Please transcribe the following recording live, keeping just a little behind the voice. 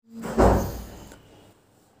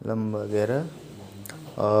लंबा गहरा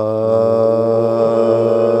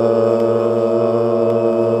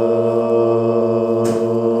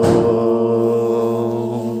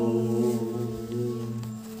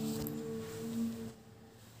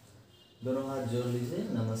दोनों हाथ जोड़ लीजिए।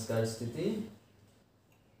 नमस्कार स्थिति।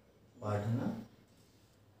 पाठना।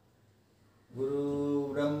 गुरु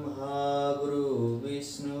ब्रह्मा गुरु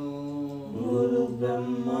विष्णु गुरु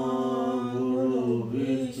ब्रह्मा गुरु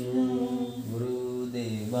विष्णु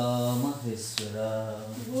गुरुदेवा महेश्वरा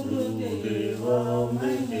गुरुदेवा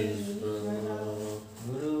महेश्वरा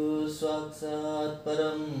गुरु साक्षात्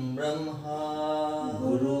परम ब्रह्मा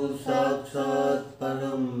गुरु साक्षात्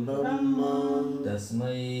परम ब्रह्मा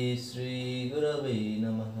तस्मै श्री गुरवे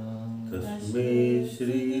नमः। तस्मै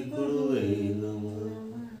श्री गुरुवे नमः।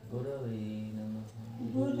 गुरवे नमः।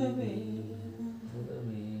 गुरवे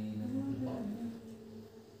गुरवे नमः।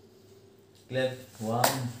 Clap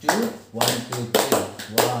 1 2 1 2 3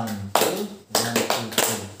 1 2 1 2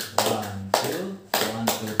 3 1 2 1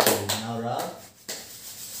 2 3. Now rub.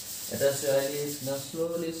 Attach your eyelids. Now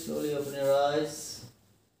slowly open your eyes.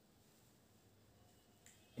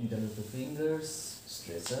 Interlock the fingers.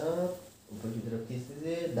 Stretch up. ऊपर की तरफ खींच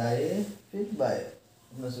दीजिए। दाएं फिर बाएं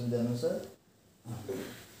अपना सुविधा अनुसार।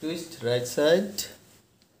 Twist right side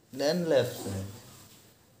then left side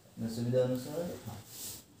अपना सुविधा अनुसार।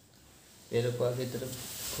 पैरों को आगे तरफ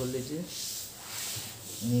खोल लीजिए।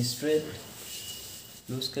 नी स्ट्रेट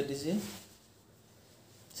लूज कर दीजिए।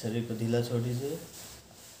 शरीर को ढीला छोड़ दीजिए।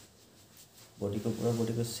 बॉडी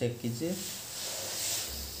को सेक कीजिए।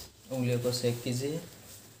 उंगलियों को सेक कीजिए।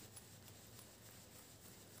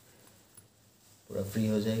 पूरा फ्री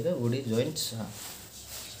हो जाएगा बॉडी जॉइंट्स। हाँ,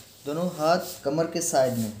 दोनों हाथ कमर के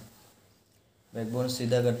साइड में बैकबोन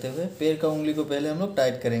सीधा करते हुए पैर का उंगली को पहले हम लोग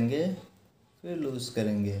टाइट करेंगे फिर लूज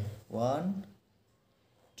करेंगे। 1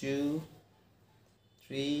 2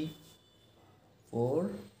 3 4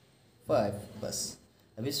 5 बस।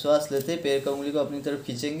 अभी श्वास लेते पैर का उंगली को अपनी तरफ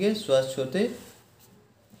खींचेंगे। श्वास छोड़ते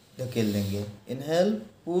धकेल देंगे। इनहेल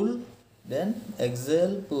पुल then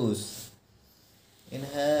exhale push.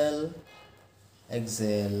 Inhale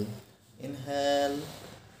exhale, inhale,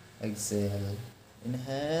 exhale,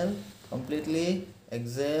 inhale completely,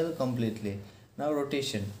 exhale completely. Now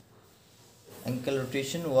rotation, ankle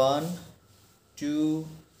rotation 1 2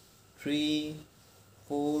 3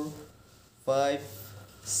 4 5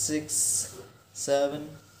 6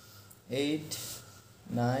 7 8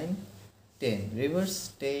 9 10. Reverse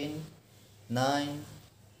 10 9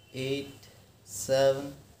 8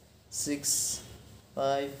 7 6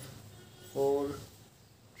 5 4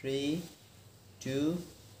 3 2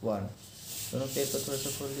 1. दोनों पैर को थोड़ा सा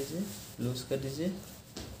खोल लीजिए। लूज कर दीजिए।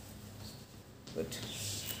 गुड।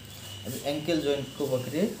 अभी एंकल जॉइंट को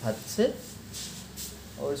पकड़िए हाथ से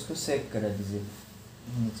और इसको सेक करा दीजिए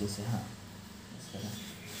नीचे से। हाँ, इस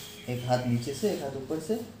तरह एक हाथ नीचे से एक हाथ ऊपर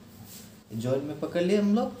से जॉइंट में पकड़ लिए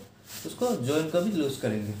हम लोग। उसको जॉइंट को भी लूज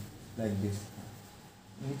करेंगे लाइक दिस।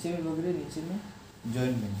 नीचे में पकड़िए। नीचे में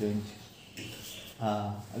जॉइंट।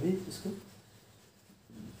 हाँ, अभी इसको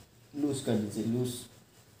लूज कर दीजिए। लूज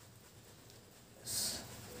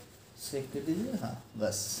सेक कर दीजिए। हाँ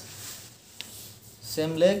बस।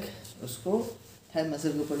 सेम लेग उसको थाई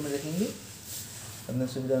मसल के ऊपर में रखेंगे अपने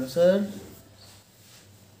सुविधा अनुसार।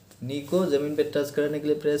 नी को ज़मीन पे टच कराने के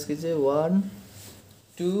लिए प्रेस कीजिए। 1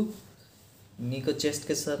 2। नी को चेस्ट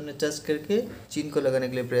के सामने टच करके चिन को लगाने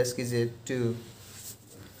के लिए प्रेस कीजिए। 2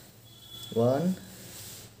 1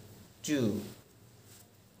 2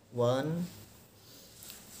 1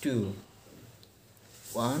 2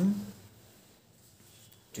 1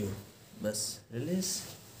 2 बस। रिलीज।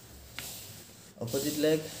 अपोजिट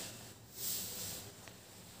लेग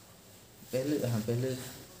पहले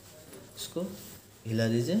इसको हिला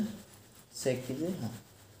दीजिए। सेक कीजिए। हाँ,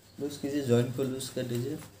 लूज कीजिए। जॉइंट को लूज कर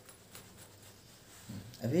दीजिए।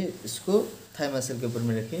 अभी इसको थाई मसल के ऊपर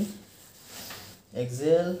में रखिए।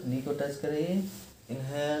 एक्सेल नी को टच करिए।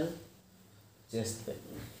 इनहेल चेस्ट पे।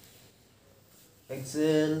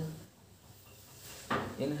 Exhale,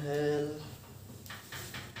 inhale,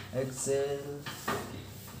 exhale,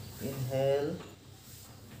 inhale,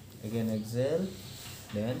 again exhale,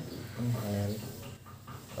 then inhale,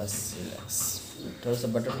 बस रिलैक्स। थोड़ा सा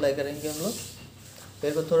बटरफ्लाई करेंगे हम लोग।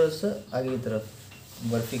 पैर को थोड़ा सा आगे की तरफ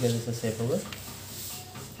बर्फी का जैसा शेप होगा।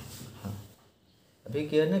 हाँ, अभी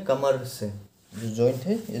क्या है ना, कमर से जो जॉइंट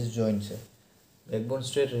है इस जॉइंट से बैकबोन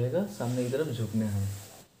स्ट्रेट रहेगा। सामने की तरफ झुकने हैं।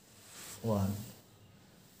 1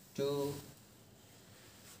 2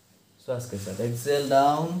 श्वास के साथ एक्सेल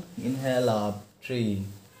डाउन, इनहेल अप 3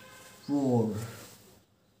 4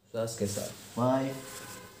 श्वास के साथ 5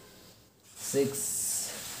 6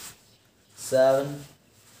 7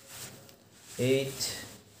 8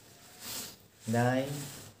 9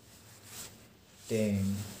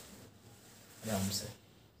 10। आराम से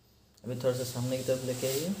अभी थोड़ा सा सामने की तरफ लेके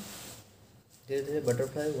आइए, धीरे धीरे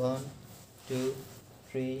बटरफ्लाई। 1 2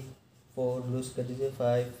 3 4, लूज कर दीजिए।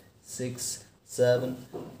 5 6 7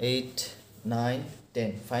 8 9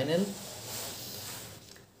 10। फाइनल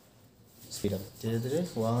स्पीड अप धीरे धीरे।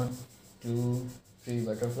 1 2 3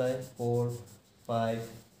 बटरफ्लाई। 4 5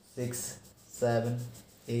 6 7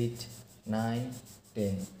 8 9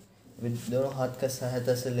 10। अभी दोनों हाथ का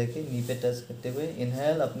सहायता से लेके नी पे टच करते हुए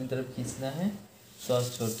इनहेल अपनी तरफ खींचना है,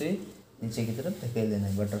 श्वास छोड़ते नीचे की तरफ धकेल देना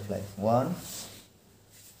है। बटरफ्लाई। 1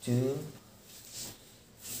 2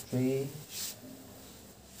 3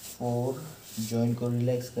 4, जॉइंट को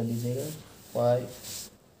रिलैक्स कर दीजिएगा। 5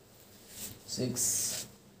 6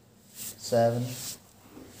 7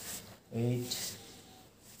 8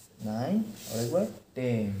 9 और एक बार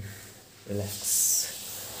 10। रिलैक्स।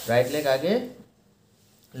 राइट लेग आगे,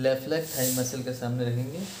 लेफ्ट लेग थाई मसल के सामने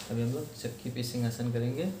रखेंगे। अभी हम लोग चक्की पीसिंग आसन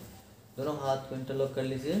करेंगे। दोनों हाथ को इंटरलॉक कर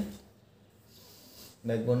लीजिए,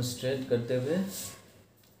 बैकबोन स्ट्रेट करते हुए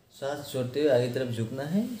सांस छोड़ते हुए आगे की तरफ झुकना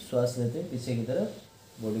है। श्वास लेते हुए पीछे की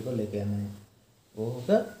तरफ बॉडी को लेके आना है। वो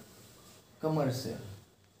होगा कमर से।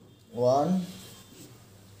 1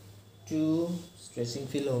 2 स्ट्रेचिंग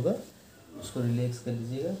फील होगा, उसको रिलैक्स कर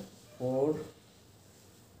दीजिएगा। 4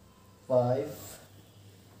 5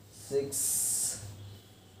 6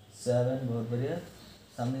 7, बहुत बढ़िया।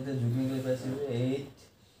 सामने तक झुकने के लिए पैसे हुए। 8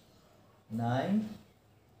 9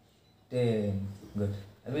 10। गुड।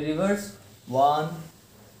 अभी reverse. 1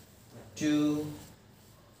 2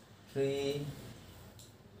 3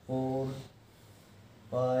 4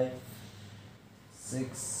 5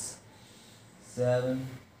 6 7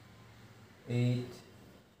 8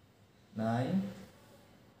 9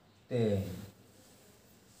 10।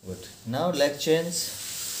 Good. Now leg change.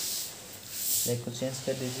 Leg को चेंज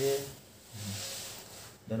कर दीजिए।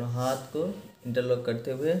 दोनों हाथ को इंटरलॉक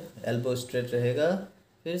करते हुए एल्बो स्ट्रेट रहेगा।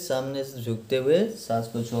 फिर सामने से झुकते हुए सांस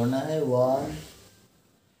को छोड़ना है। 1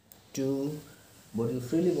 2, बॉडी को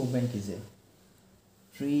फ्रीली मूवमेंट कीजिए।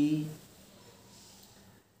 3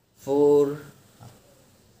 4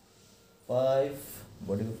 5,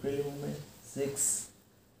 बॉडी को फ्रीली मूवमेंट। 6,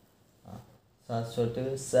 सांस छोड़ते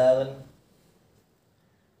हुए। 7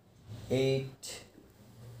 8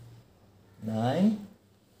 9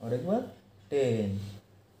 और एक बार 10।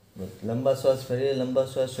 गुड। लंबा श्वास भरिए, लंबा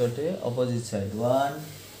श्वास छोड़ते हुए अपोजिट साइड। 1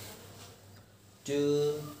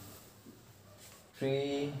 2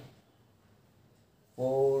 3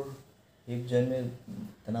 4, हिप जॉइंट में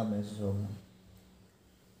तनाव महसूस होगा।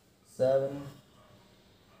 7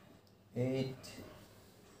 8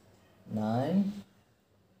 9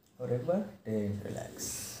 और एक बार 10। रिलैक्स।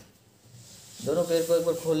 दोनों पैर को एक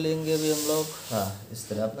बार खोल लेंगे अभी हम लोग। हाँ, इस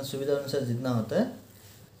तरह अपना सुविधा अनुसार जितना होता है,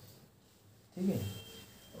 ठीक है,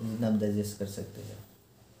 जितना आप डाइजेस्ट कर सकते हैं।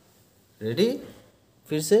 रेडी?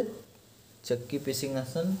 फिर से चक्की पीसिंग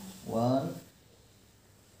आसन। 1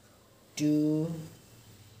 2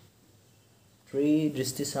 3,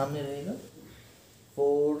 दृष्टि सामने रहेगा।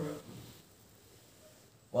 4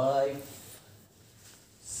 5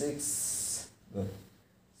 6, गुड।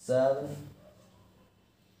 7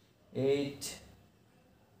 8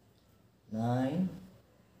 9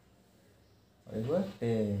 और एक बार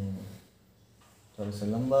 10। थोड़ा सा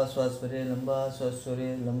लंबा श्वास भरे, लंबा श्वास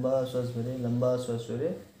छोड़िए, लंबा श्वास भरे, लंबा श्वास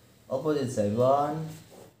छोड़िए। Opposite side. 1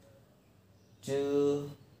 2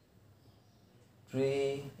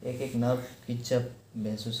 3, एक एक नर्व खिंचाव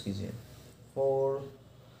महसूस कीजिए। 4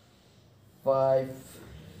 5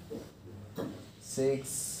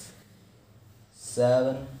 6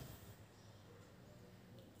 7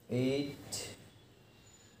 8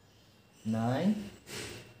 9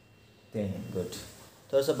 10। गुड।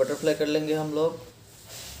 थोड़ा सा बटरफ्लाई कर लेंगे हम लोग।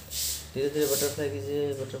 धीरे धीरे बटरफ्लाई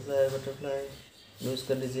कीजिए। Butterfly butterfly. लूज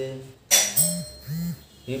कर लीजिए,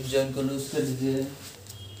 हिप जॉइंट को लूज कर लीजिए।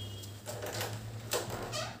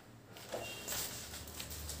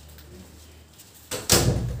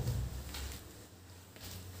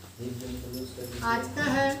 हिप जॉइंट को लूज कर लीजिए। आज का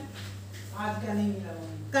है, आज का नहीं मिला,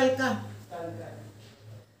 कल का। कल का।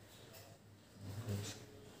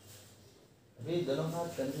 अभी दोनों हाथ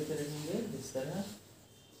कंधे पे रखेंगे इस तरह,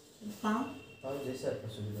 पाँव और जैसे आपको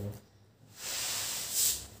सुविधा हो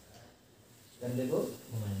कंधे को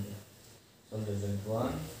घुमाएंगे। Shoulder joint.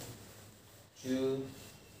 1 2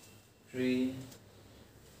 3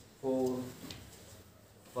 4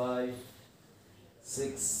 5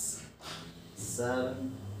 6 7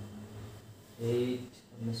 8,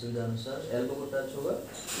 अपनी सुविधा अनुसार। एल्बो को टच होगा।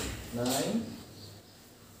 9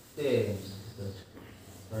 10। गुड।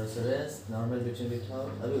 थोड़ा सा रेस्ट, नॉर्मल बिटवीन बिठाओ।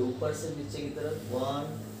 अभी ऊपर से नीचे की तरफ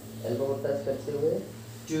 1, एल्बो को टच करते हुए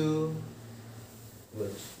 2,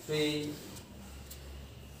 गुड, 3,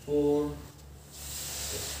 4,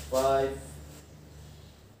 5,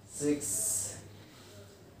 6,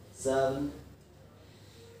 7,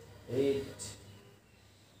 8,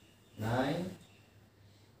 9,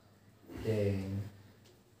 10।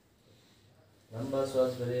 लंबा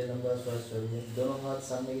श्वास भरिए, लंबा श्वास छोड़िए। दोनों हाथ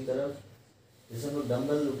सामने की तरफ, जैसे हम लोग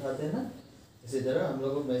डंबल उठाते हैं ना, इसी तरह हम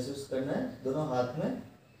लोग को महसूस करना है दोनों हाथ में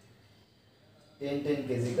 10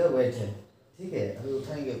 kg का वेट है। ठीक है, अभी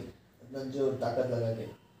उठाएंगे अपना जोर ताकत लगा के।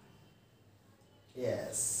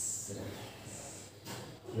 यस,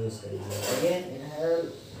 लूज करिए। अगेन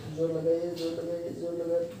इनहेल, जोर लगाइए, जोर लगाइए, जोर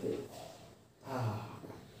लगाइए।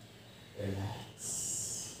 रिलैक्स।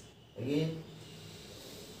 अगेन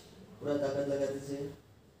पूरा ताकत लगा दीजिए।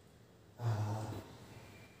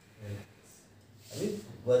 अभी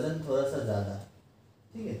वजन थोड़ा सा ज़्यादा,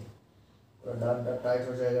 ठीक है, पूरा डार्ट टाइट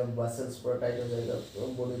हो जाएगा, मसल्स पूरा टाइट हो जाएगा, तो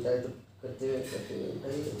बॉडी टाइट करते हुए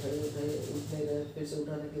उठाइए उठाइए उठाइए, उठ नहीं रहे, फिर से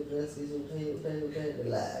उठाने की प्रयास कीजिए, उठाइए उठाइए उठाइए,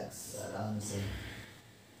 रिलैक्स, आराम से।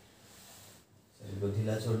 शरीर को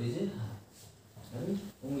ढीला छोड़ दीजिए। अभी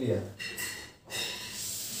उंगलियाँ,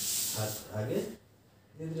 हाथ आगे,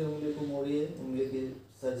 धीरे धीरे उंगली को मोड़िए, उंगली के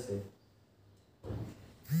सर से,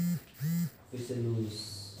 फिर से लूज,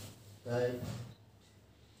 टाइट,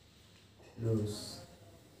 लूज।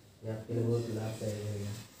 ये आपके लिए बहुत लाभदायक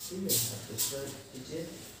रहेगा। ठीक है, आप इस पर खींचिए,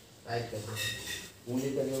 टाइट करते हैं।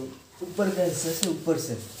 उंगली का जो ऊपर का हिस्सा से ऊपर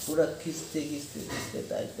से पूरा खींचते खींचते खींचते,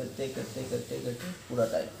 टाइट करते करते करते करते पूरा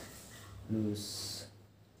tight, loose,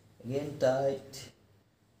 again tight,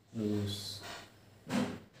 loose.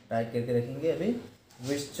 Tight करके रखेंगे। अभी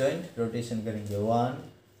विस्ट जॉइंट रोटेशन करेंगे। 1,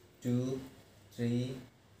 2, 3,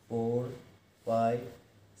 4, 5,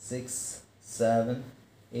 6, 7,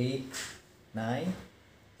 8, 9,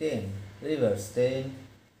 10. Reverse. 10,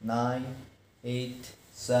 9, 8,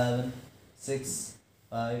 7, 6,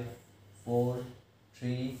 5, 4,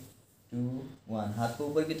 3, 2, 1. हाथ को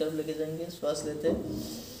ऊपर की तरफ लेके जाएंगे, श्वास लेते।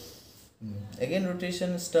 Again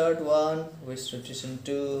rotation start. 1, wrist rotation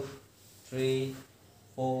 2, 3,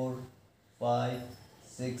 4, 5,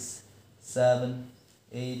 6, 7,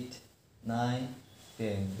 8, 9,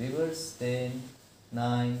 10. Reverse. 10,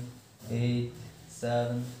 9, 8,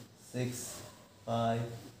 7, 6, 5,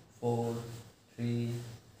 4, 3,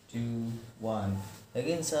 2, 1.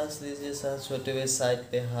 Again सांस लीजिए, सांस छोड़ते हुए साइड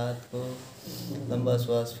पे हाथ को, लंबा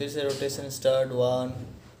श्वास। फिर से रोटेशन स्टार्ट। 1,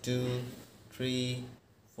 2, 3,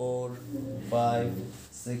 4, 5,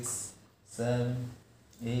 6, 7,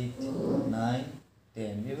 8, 9,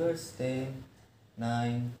 10. Reverse. 10,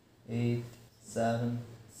 9, 8, 7,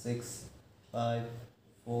 6, 5,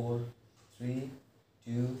 4, 3,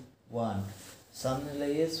 2, 1. सामने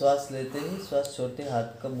लाइए, श्वास लेते ही श्वास छोड़ते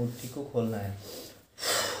हाथ का मुट्ठी को खोलना है,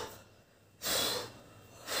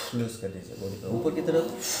 लूज कर दीजिए बॉडी को ऊपर की तरफ,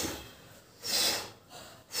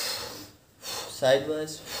 साइड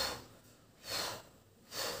वाइज,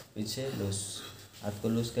 पीछे लूज, हाथ को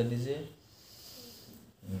लूज कर दीजिए।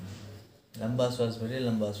 लंबा श्वास भरिए,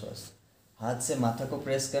 लंबा श्वास। हाथ से माथा को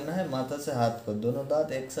प्रेस करना है, माथा से हाथ को, दोनों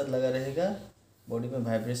दांत एक साथ लगा रहेगा, बॉडी में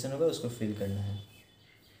वाइब्रेशन होगा, उसको फील करना है।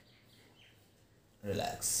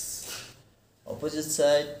 रिलैक्स। Opposite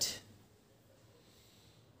side,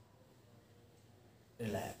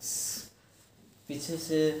 relax. पीछे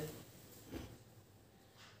से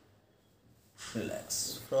रिलैक्स,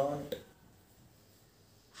 फ्रंट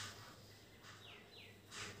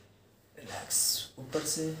रिलैक्स, ऊपर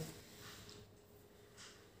से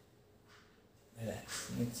रिलैक्स,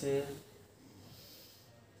 नीचे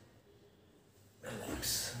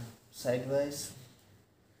relax, side wise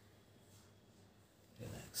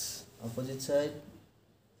relax, opposite side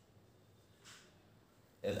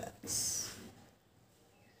relax.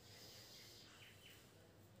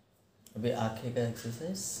 अभी आंखें का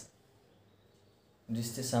एक्सरसाइज,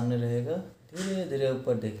 दृष्टि सामने रहेगा, धीरे धीरे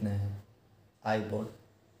ऊपर देखना है, आई बॉल,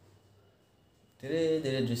 धीरे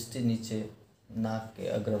धीरे दृष्टि नीचे नाक के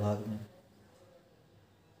अग्रभाग में,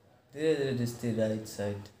 धीरे धीरे दृष्टि राइट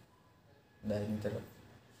साइड, दाहिनी तरफ,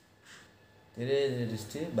 धीरे धीरे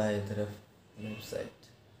दृष्टि बाएं तरफ, लेफ्ट साइड।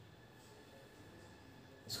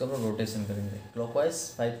 इसको हम लोग रोटेशन करेंगे, clockwise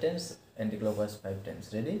 5 times, anti clockwise 5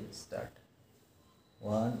 times. Ready, start.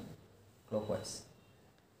 1, clockwise,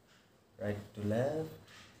 right to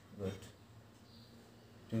left, good,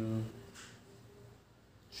 2,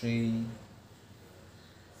 3,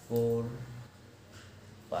 4,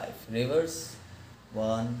 5, reverse,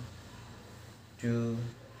 1, 2,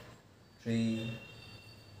 3,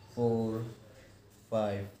 4,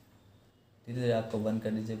 5, धीरे धीरे आपको बंद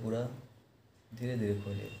कर दीजिए पूरा, धीरे धीरे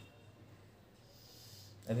खोलिए।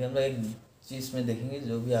 अभी हम लोग एक चीज़ में देखेंगे,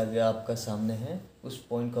 जो भी आगे आपका सामने है उस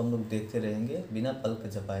पॉइंट को हम लोग देखते रहेंगे बिना पलक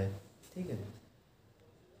झपाए, ठीक है।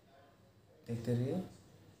 देखते रहिए,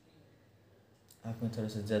 आँख में थोड़ा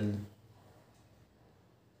सा जल्द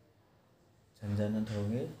झंझनाहट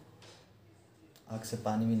होगी, आँख से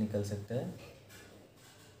पानी भी निकल सकता है,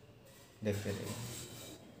 देखते रहिए।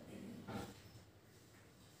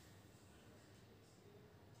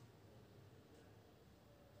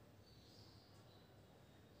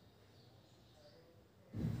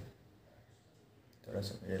 थोड़ा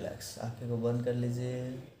सा रिलैक्स, आँखें को बंद कर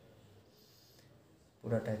लीजिए,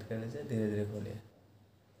 पूरा टाइट कर लीजिए, धीरे धीरे खोलिए।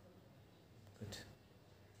 गुड।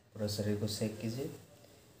 पूरा शरीर को सेक कीजिए,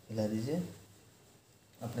 हिला दीजिए,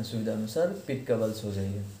 अपने सुविधा अनुसार पीठ का बल सो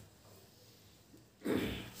जाइए।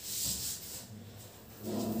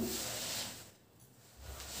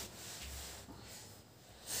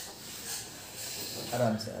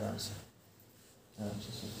 आराम से आराम से आराम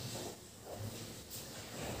से सो जाइए।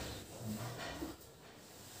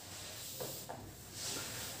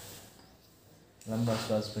 लंबा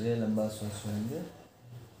श्वास भरिए, लंबा श्वास छोड़ेंगे।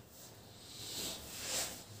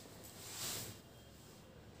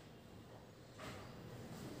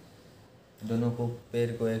 दोनों को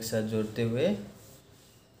पैर को एक साथ जोड़ते हुए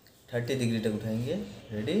 30 डिग्री तक उठाएंगे।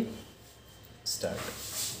 Ready, start.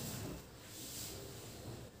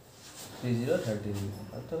 30 डिग्री।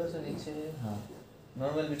 अब थोड़ा सा नीचे, हाँ,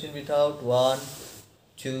 normal between without 1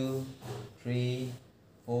 2 3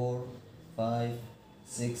 4 5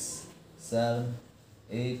 6 7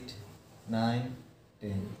 8 9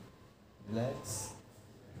 10। Relax.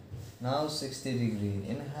 Now 60 degree.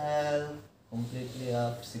 Inhale completely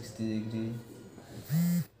up 60 degree.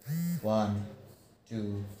 1 2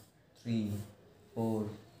 3 4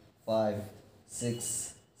 5 6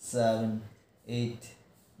 7 8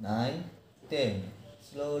 9 10.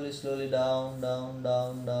 Slowly down, down,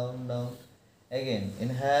 down, down, down. Again,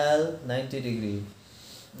 inhale 90 degree.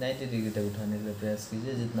 90 degree तक उठाने के लिए प्रयास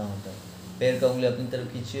कीजिए जितना होता है। पैर का उंगली अपनी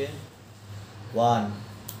तरफ खींचिए। 1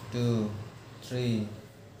 2 3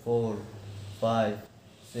 4 5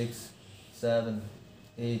 6 7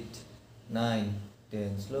 8 9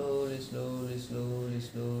 10. Slowly, slowly, slowly,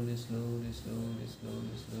 slowly, slowly, slowly,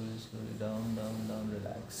 slowly, slowly, slowly, down, down, down.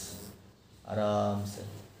 Relax. आराम से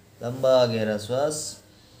लंबा गहरा श्वास।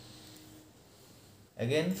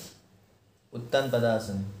 अगेन उत्तान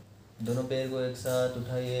पदासन, दोनों पैर को एक साथ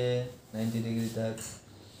उठाइए 90 डिग्री तक।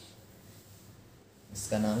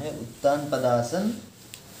 इसका नाम है उत्तान पदासन।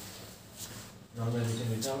 Normal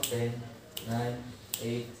without 10 9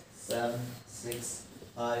 8 7 6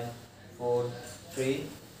 5 4 3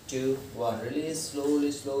 2 1। Release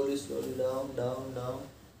slowly slowly slowly, down down down.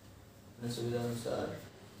 अपने सुविधा अनुसार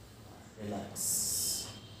रिलैक्स।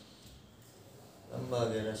 लंबा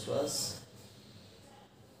गहरा श्वास।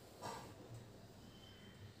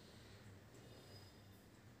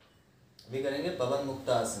 अभी करेंगे पवन मुक्त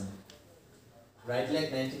आसन। राइट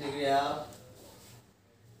लेग 90 डिग्री आप,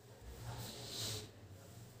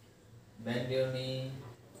 बेंड योर नी,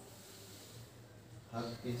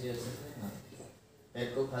 हक कीजिए अच्छे से। हाँ,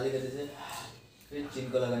 पेट को खाली कर दीजिए, फिर चिन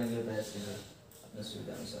को लगाने के लिए प्रयास कीजिए अपने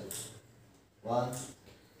सुविधा अनुसार। 1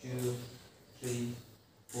 2 3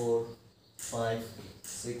 4 5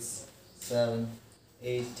 6 7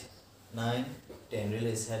 8 9 10।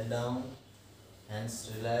 Release, head down, hands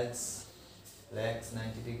relax. Relax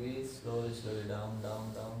 90 degrees. Slowly, slowly down, down,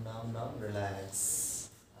 down, down, down. Relax.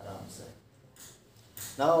 आराम से.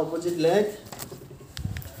 Now opposite leg.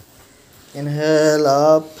 Inhale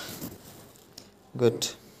up. Good.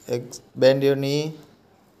 Bend your knee.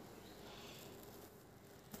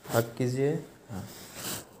 हक कीजिए. हाँ.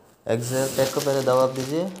 Exhale. पेट को पहले दबाव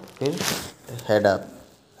दीजिए. फिर head up.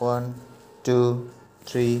 1 2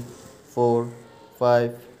 3 4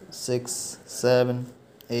 5 6 7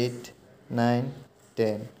 8 9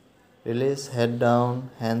 10. Release, head down,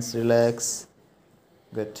 hands relax.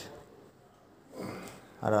 Good.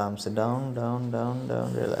 आराम से down down down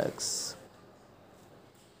down, relax.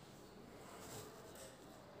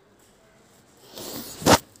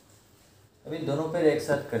 अभी दोनों पैर एक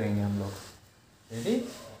साथ करेंगे हम लोग। रेडी?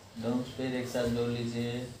 दोनों पैर एक साथ जोड़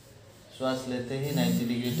लीजिए। श्वास लेते ही 90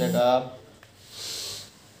 डिग्री तक आप।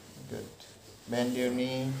 Good. Bend your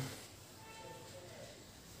knee.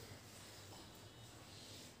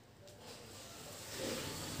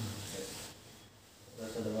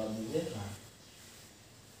 दबाव दीजिए। हाँ,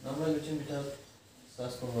 नॉर्मल बिटवीन विथआउट,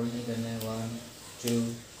 सांस को होल्ड नहीं करना है। 1 2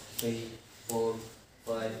 3 4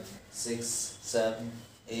 5 6 7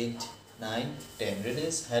 8 9 10।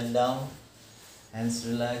 Release, head down, Hands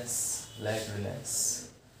relax, leg relax.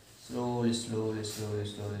 Slowly, slowly, slowly,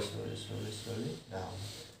 slowly, slowly, slowly, slowly down.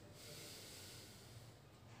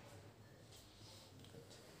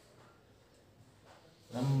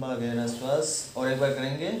 लंबा गहरा श्वास और एक बार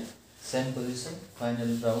करेंगे सेम पोजीशन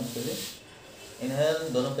फाइनल राउंड के लिए. इनहेल,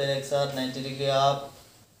 दोनों पैर एक साथ 90 degree up.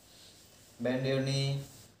 Bend your knee.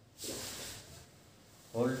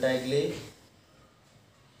 Hold tightly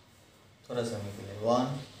थोड़ा समय के लिए. 1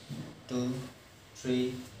 2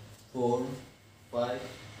 3 4 5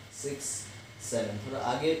 6 7. थोड़ा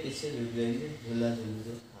आगे पीछे झुक जाएंगे. झूला झूल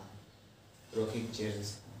दो. हाँ, रॉकिंग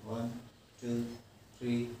चेयर्स. 1 2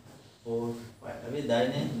 3 4 5. अभी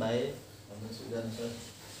दाहिने बाएं अपने सुविधा अनुसार.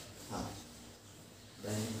 हाँ,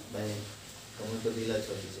 दाहिने बाएं. कमर को ढीला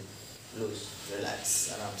छोड़ दीजिए. लूज, रिलैक्स,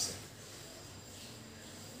 आराम से.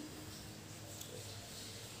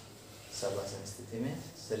 शवासन स्थिति में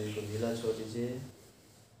शरीर को ढीला छोड़ दीजिए.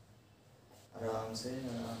 आराम से,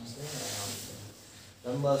 आराम से, आराम से.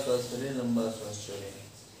 लंबा श्वास करें, लंबा श्वास छोड़ें.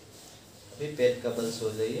 अभी पेट का बल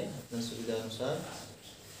सो जाइए अपनी सुविधा अनुसार.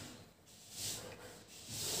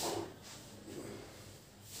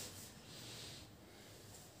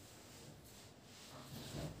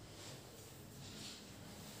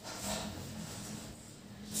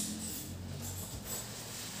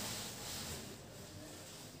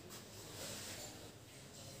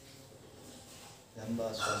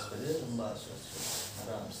 लंबा श्वास करें, लंबा श्वास छोड़ें.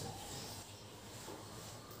 आराम से.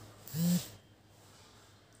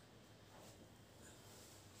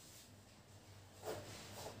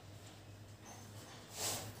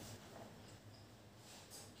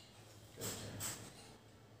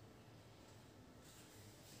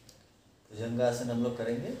 भुजंगासन हम लोग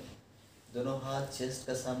करेंगे. दोनों हाथ चेस्ट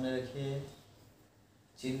का सामने रखिए.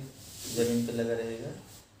 चिन जमीन पे लगा रहेगा.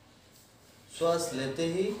 श्वास लेते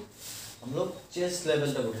ही हम लोग चेस्ट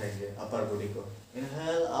लेवल तक उठाएंगे अपर बॉडी को.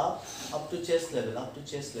 Inhale up to chest level, up to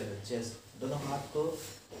chest level. Chest, दोनों हाथ को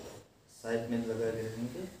साइड में लगा के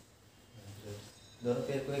रखेंगे. दोनों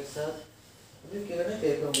पैर को एक साथ. अभी क्या करना है,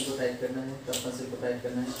 पैर को हमको टाइट करना है. कफ मसल को टाइट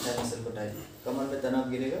करना है. थाई मसल को टाइट. कमर में तनाव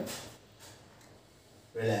गिरेगा.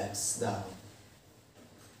 Relax down.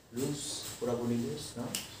 लूज, पूरा body loose. Now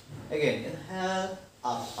again inhale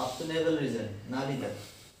up to naval reason, नाभि तक.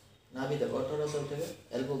 नाभि तक और थोड़ा सा उठेगा.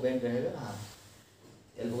 एल्बो बेंड रहेगा. हाँ,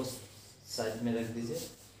 एल्बो साइड में रख दीजिए.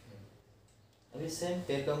 अभी सेम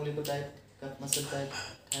पैर का उंगली को टाइट. कफ muscle tight,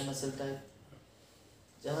 thigh muscle tight.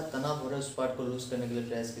 जहाँ तनाव हो रहा है उस पार्ट को लूज करने के लिए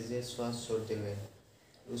प्रयास कीजिए. श्वास छोड़ते हुए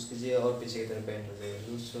लूज कीजिए और पीछे की तरफ बेंड हो जाइए.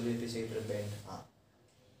 लूज छोड़िए, पीछे की तरफ बेंड. हाँ,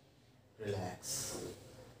 relax.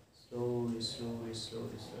 Slowly slowly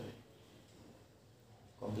slowly slowly.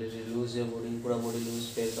 Completely loose है बॉडी, पूरा बॉडी लूज.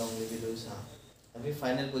 पैर का उंगली भी लूज. हाँ, अभी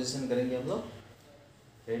फाइनल पोजीशन करेंगे हम लोग.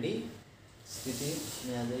 रेडी, स्थिति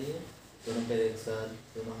में आ जाइए. दोनों पैर एक साथ,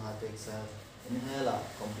 दोनों हाथ एक साथ. Inhale up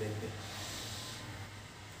completely.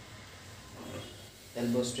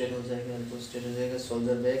 Elbow straight हो जाएगा, एल्बो स्ट्रेट हो जाएगा.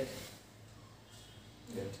 Shoulder back.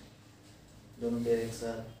 गुड. दोनों पैर एक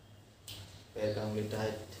साथ. पैर का उंगली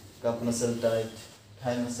tight. Cough muscle tight,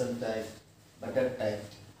 thigh muscle tight, बटक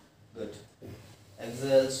tight. Good.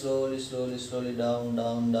 Exhale slowly, slowly, slowly down,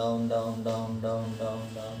 down, down, down, down, down, down,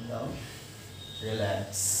 down, down.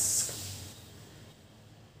 Relax.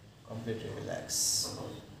 Completely relax.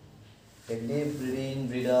 Take deep breathe in,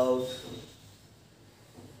 breathe out.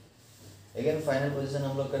 Again final position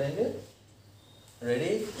हम लोग करेंगे.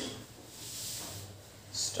 Ready?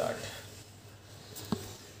 Start.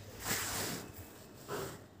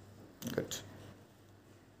 Good.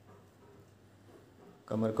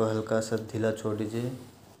 कमर को हल्का सा ढीला छोड़ दीजिए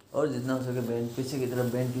और जितना हो सके बेंड, पीछे की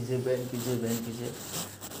तरफ बेंड कीजिए, बेंड कीजिए, बेंड कीजिए.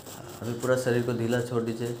 अभी पूरा शरीर को ढीला छोड़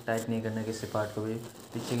दीजिए. टाइट नहीं करना किसी पार्ट को भी.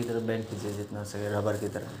 पीछे की तरफ बेंड कीजिए जितना हो सके, रबर की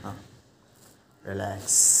तरह. हाँ,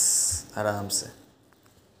 रिलैक्स, आराम से.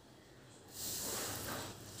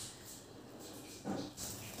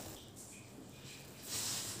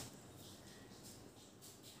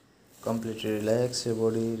 Completely relax your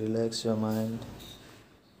body, relax your mind.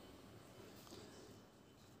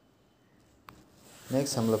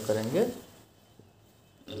 Next हम लोग करेंगे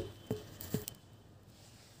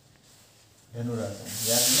धनुरासन.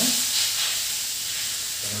 याद है ना,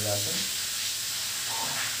 धनुरासन.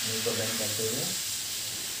 नी को बेंड करते हुए,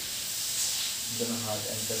 दोनों हाथ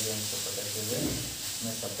एंकर जॉइंट को पकड़ते हुए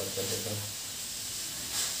मैं सपोर्ट कर देता हूँ.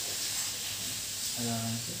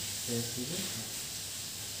 आराम से प्रेस कीजिए.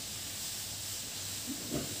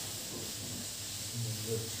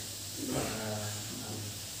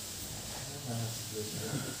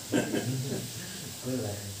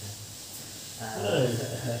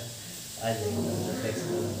 आ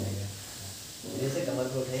जाएगा. जैसे कमर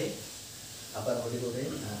को उठाइए, अपर बॉडी को उठाइए,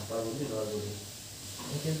 हाँ अपर बॉडी लोअर बॉडी,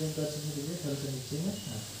 एक दिन को अच्छे से दीजिए, थोड़ा सा नीचे में,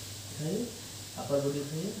 हाँ उठाइए, अपर बॉडी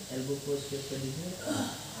उठाइए, एल्बो को स्ट्रेच कर दीजिए,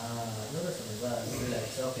 हाँ थोड़ा सा बस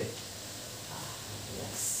relax, okay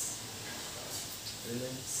relax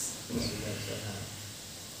relax relax, हाँ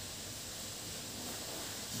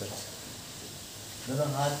बस दोनों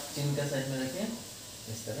हाथ चिन का साइड में रखिए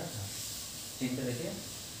इस तरह, हाँ चिन पे रखिए,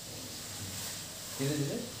 धीरे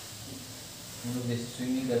धीरे हम लोग जैसे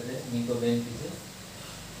स्विमिंग करते हैं, नी को बेंड कीजिए,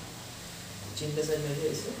 चिन के साइड में भी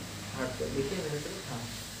ऐसे हाथ को देखिए मेरे तरफ, हाँ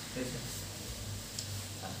ऐसे,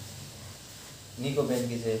 हाँ नी को बेंड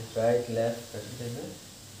कीजिए, राइट लेफ्ट करते हुए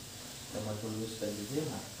कमर को लूज कर दीजिए,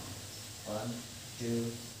 हाँ 1 2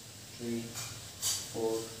 3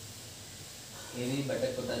 4, ये भी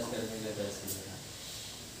बटक को टच करने के लिए प्रेस कीजिए, हाँ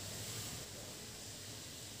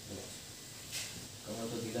कमर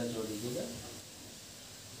को ढीला छोड़ दीजिएगा,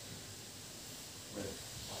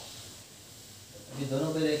 अभी दोनों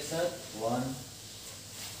पैर एक साथ 1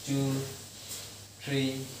 2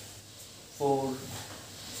 3 4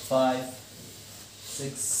 5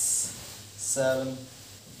 6 7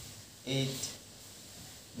 8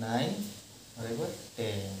 9 और एक बार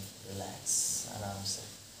 10, रिलैक्स आराम से,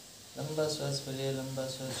 लंबा श्वास भरिए, लंबा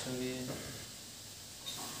श्वास छोड़िए,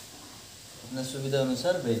 अपना सुविधा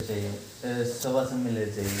अनुसार बैठ जाइए, शवासन में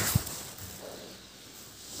लेट जाइए।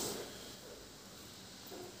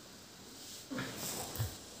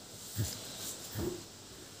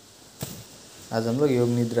 आज हम लोग योग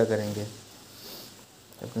निद्रा करेंगे,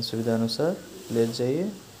 अपनी सुविधा अनुसार लेट जाइए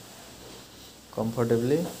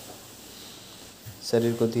कंफर्टेबली,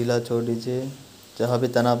 शरीर को ढीला छोड़ दीजिए, जहाँ भी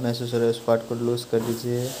तनाव महसूस हो रहा है उस पार्ट को लूज कर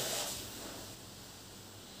दीजिए,